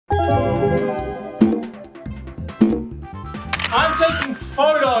I'm taking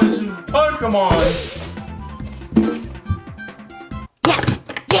photos of Pokemon. Yes!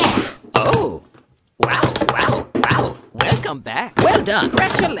 Yeah! Oh! Wow, wow, wow. Welcome back. Well done.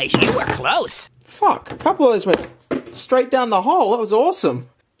 Congratulations. You were close. Fuck, a couple of those went straight down the hole. That was awesome.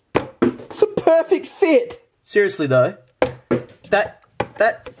 It's a perfect fit. Seriously though,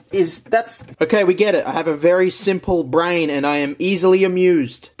 that's... Okay, we get it. I have a very simple brain and I am easily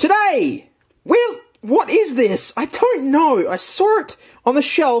amused. Today, what is this? I don't know. I saw it on the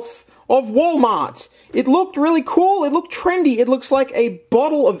shelf of Walmart. It looked really cool. It looked trendy. It looks like a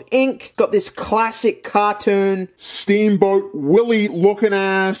bottle of ink. Got this classic cartoon Steamboat Willie looking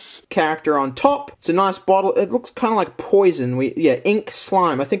ass character on top. It's a nice bottle. It looks kind of like poison. Ink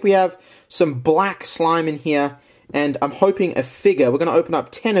slime. I think we have some black slime in here. And I'm hoping a figure. We're going to open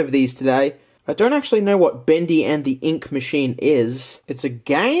up 10 of these today. I don't actually know what Bendy and the Ink Machine is. It's a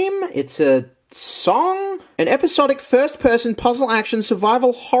game? It's a song? An episodic first-person puzzle-action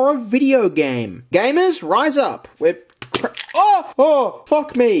survival horror video game. Gamers, rise up. Oh,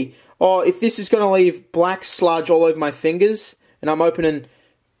 fuck me. Oh, if this is going to leave black sludge all over my fingers, and I'm opening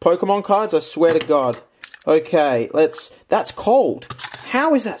Pokemon cards, I swear to God. Okay, that's cold.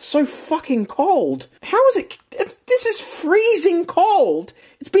 How is that so fucking cold? How is it? This is freezing cold.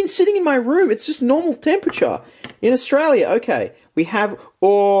 It's been sitting in my room. It's just normal temperature in Australia. Okay, we have...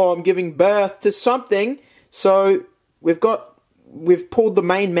 Oh, I'm giving birth to something. So, we've pulled the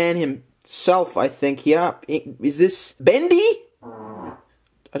main man himself, I think, here. Is this Bendy?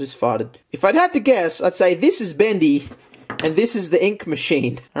 I just farted. If I'd had to guess, I'd say this is Bendy, and this is the Ink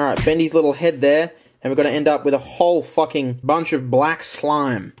Machine. Alright, Bendy's little head there. And we're going to end up with a whole fucking bunch of black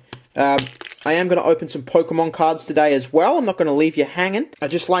slime. I am going to open some Pokemon cards today as well. I'm not going to leave you hanging. I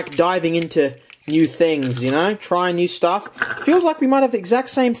just like diving into new things, you know? Trying new stuff. Feels like we might have the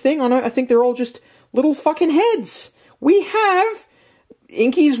exact same thing. I think they're all just little fucking heads. We have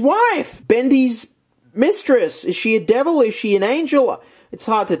Inky's wife. Bendy's mistress. Is she a devil? Is she an angel? It's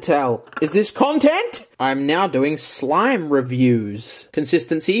hard to tell. Is this content? I'm now doing slime reviews.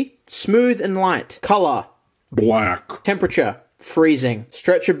 Consistency, smooth and light. Color, black. Temperature, freezing.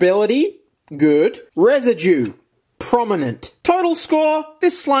 Stretchability, good. Residue, prominent. Total score,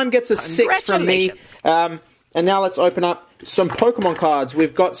 this slime gets a 6 from me. And now let's open up some Pokemon cards.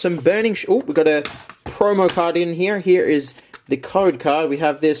 We've got some burning... we've got a promo card in here. Here is the code card. We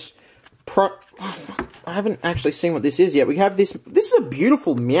have this... Oh, fuck. I haven't actually seen what this is yet. We have this... This is a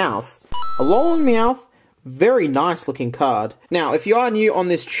beautiful Meowth. A Alolan Meowth. Very nice looking card. Now, if you are new on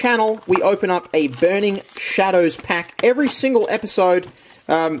this channel, we open up a Burning Shadows pack every single episode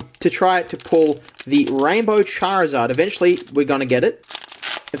to try to pull the Rainbow Charizard. Eventually, we're going to get it.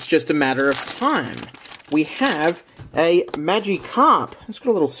 It's just a matter of time. We have a Magikarp. It's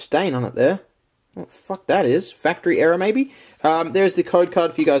got a little stain on it there. What the fuck that is? Factory error, maybe? There's the code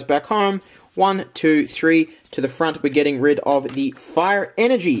card for you guys back home. 1, 2, 3. To the front, we're getting rid of the Fire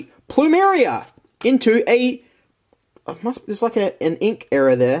Energy. Plumeria into a... there's like an ink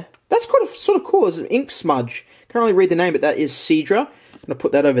error there. That's kind of sort of cool. There's an ink smudge. Can't really read the name, but that is Seadra. I'm going to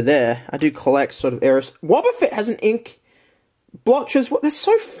put that over there. I do collect sort of errors. Wobbuffet has an ink blotches. What? That's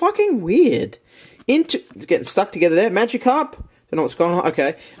so fucking weird. It's getting stuck together there. Magikarp. Don't know what's going on.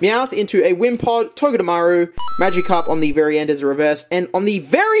 Okay. Meowth into a Wimpod. Togedemaru. Magikarp on the very end as a reverse. And on the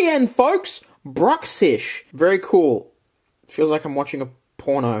very end, folks, Bruxish. Very cool. Feels like I'm watching a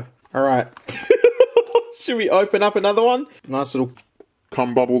porno. Alright. Should we open up another one? Nice little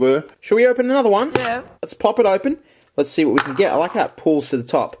cum bubble there. Should we open another one? Yeah. Let's pop it open. Let's see what we can get. I like how it pulls to the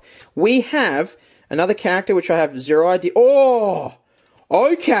top. We have another character which I have zero idea. Oh!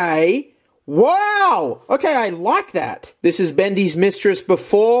 Okay. Wow! Okay, I like that. This is Bendy's mistress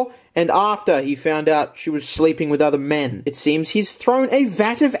before and after he found out she was sleeping with other men. It seems he's thrown a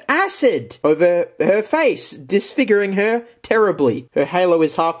vat of acid over her face, disfiguring her terribly. Her halo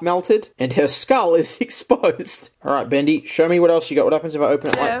is half melted, and her skull is exposed. Alright, Bendy, show me what else you got. What happens if I open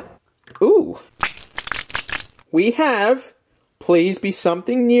it like... Ooh. We have... Please be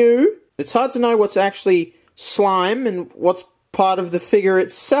something new. It's hard to know what's actually slime and what's part of the figure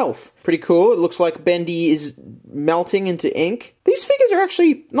itself. Pretty cool. It looks like Bendy is melting into ink. These figures are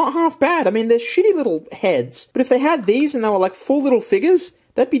actually not half bad. I mean, they're shitty little heads. But if they had these and they were like full little figures,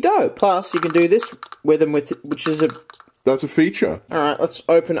 that'd be dope. Plus, you can do this with them, which is a... That's a feature. Alright, let's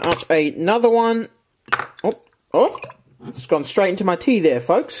open up another one. Oh, it's gone straight into my tea there,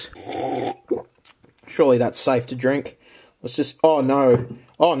 folks. Surely that's safe to drink. Let's just... Oh, no.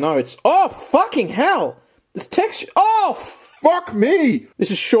 Oh, no, it's... Oh, fucking hell! This texture... Oh, Fuck me!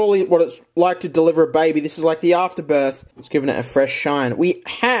 This is surely what it's like to deliver a baby. This is like the afterbirth. It's giving it a fresh shine. We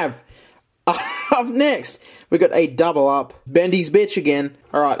have, up next, we got a double up. Bendy's bitch again.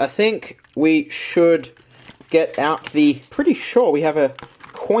 Alright, I think we should get out the, pretty sure we have a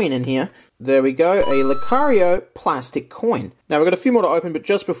coin in here. There we go, a Lucario plastic coin. Now we've got a few more to open, but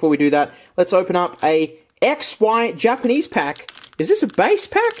just before we do that, let's open up a XY Japanese pack. Is this a base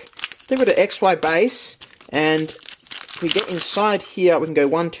pack? I think we've got an XY base, and if we get inside here, we can go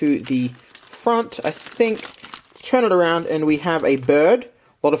one to the front, I think, turn it around, and we have a bird. A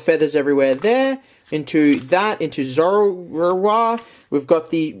lot of feathers everywhere there. Into that, into Zorua. We've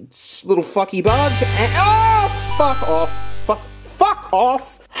got the little fucky bug, and oh, fuck off. Fuck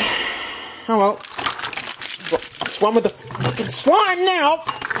off. Oh well. I swam with the fucking slime now!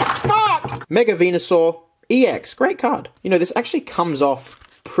 Fuck! Mega Venusaur EX. Great card. You know, this actually comes off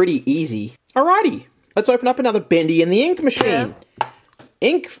pretty easy. Alrighty. Let's open up another Bendy in the ink machine. Yeah.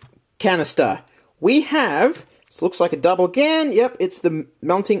 Ink canister. We have... This looks like a double again. Yep, it's the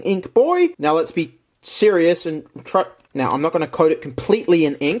melting ink boy. Now let's be serious and try... Now, I'm not going to coat it completely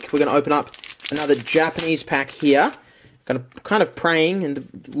in ink. We're going to open up another Japanese pack here. Kind of praying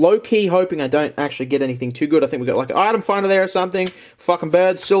and low-key hoping I don't actually get anything too good. I think we got like an item finder there or something. Fucking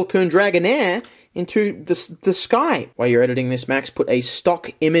bird, Silcoon Dragonair into the sky. While you're editing this, Max, put a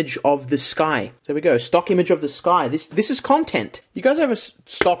stock image of the sky. There we go, stock image of the sky. This is content. You guys ever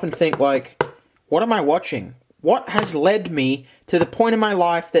stop and think like, what am I watching? What has led me to the point in my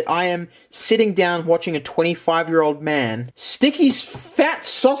life that I am sitting down watching a 25-year-old man stick his fat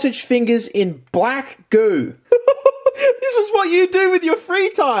sausage fingers in black goo? This is what you do with your free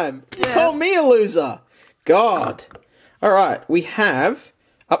time. You call me a loser. God. Alright, we have...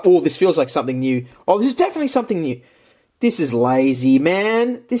 oh, this feels like something new. Oh, this is definitely something new. This is lazy,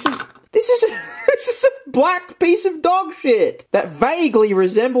 man. This is a black piece of dog shit that vaguely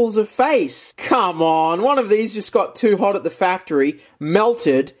resembles a face. Come on, one of these just got too hot at the factory,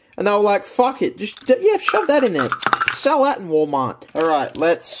 melted, and they were like, fuck it, just, yeah, shove that in there. Sell that in Walmart. Alright,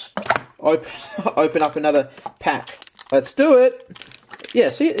 let's open up another pack. Let's do it. Yeah,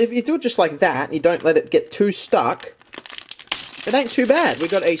 see, if you do it just like that, you don't let it get too stuck, it ain't too bad. We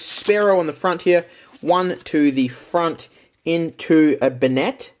got a Sparrow on the front here, one to the front into a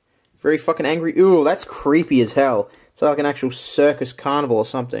Banette. Very fucking angry. Ooh, that's creepy as hell. It's like an actual circus carnival or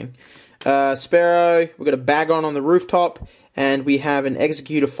something. Sparrow, we've got a Bagon on the rooftop, and we have an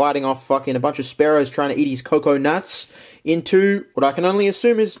Executor fighting off fucking a bunch of sparrows trying to eat his cocoa nuts into what I can only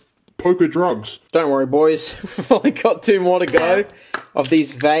assume is poker drugs. Don't worry, boys. We've only got 2 more to go of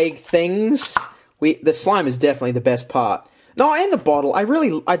these vague things. The slime is definitely the best part. No, and the bottle.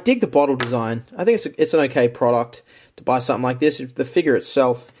 I dig the bottle design. I think it's an okay product to buy something like this. The figure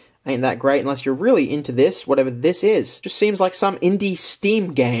itself ain't that great unless you're really into this, whatever this is. Just seems like some indie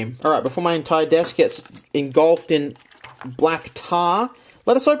Steam game. Alright, before my entire desk gets engulfed in black tar,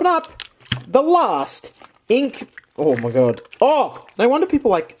 let us open up the last ink... Oh my god. Oh! No wonder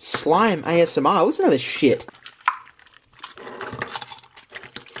people like slime ASMR. Listen to this shit.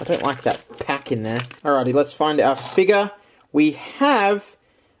 I don't like that pack in there. Alrighty, let's find our figure. We have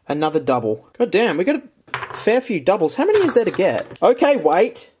another double. God damn, we got a fair few doubles. How many is there to get? Okay,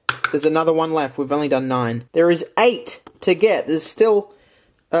 wait. There's another one left. We've only done 9. There is 8 to get. There's still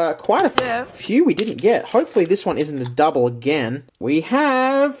quite a few we didn't get. Hopefully this one isn't a double again. We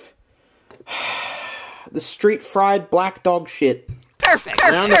have the street fried black dog shit. Perfect.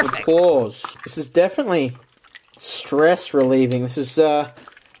 Round of applause. This is definitely stress relieving. This is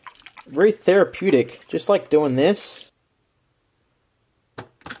very therapeutic. Just like doing this.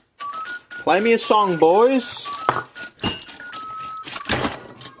 Play me a song, boys.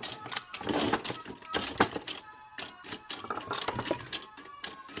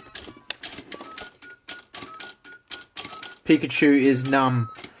 Pikachu is numb.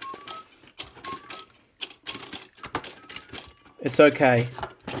 It's okay.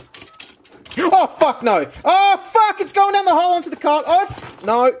 Oh, fuck no. Oh, fuck, it's going down the hole onto the cart. Oh,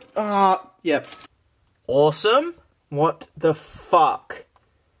 no. Yep. Awesome. What the fuck?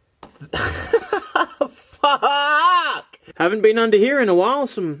 Fuck! Haven't been under here in a while.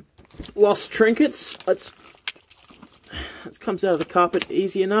 Some lost trinkets. Let's comes out of the carpet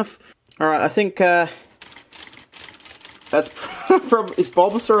easy enough. Alright, I think, that's probably... Is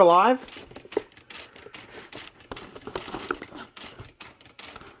Bulbasaur alive?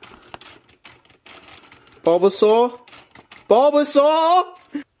 Bulbasaur? Bulbasaur!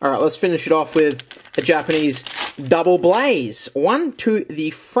 Alright, let's finish it off with a Japanese double blaze. One to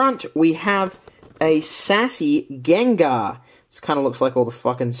the front, we have a sassy Gengar. This kind of looks like all the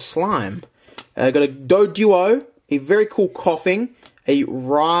fucking slime. Got a Doduo a very cool coughing, a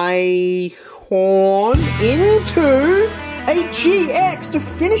Rhyhorn into a GX to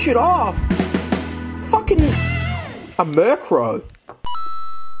finish it off. Fucking a Murkrow.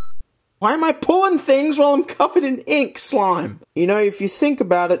 Why am I pulling things while I'm covered in ink slime? You know, if you think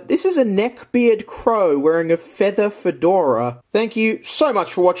about it, this is a neckbeard crow wearing a feather fedora. Thank you so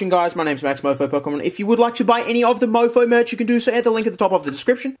much for watching, guys. My name's Max Mofo Pokemon. If you would like to buy any of the Mofo merch, you can do so at the link at the top of the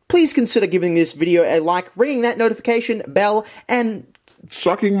description. Please consider giving this video a like, ringing that notification bell, and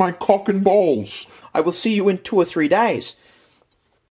Sucking my cock and balls. I will see you in 2 or 3 days.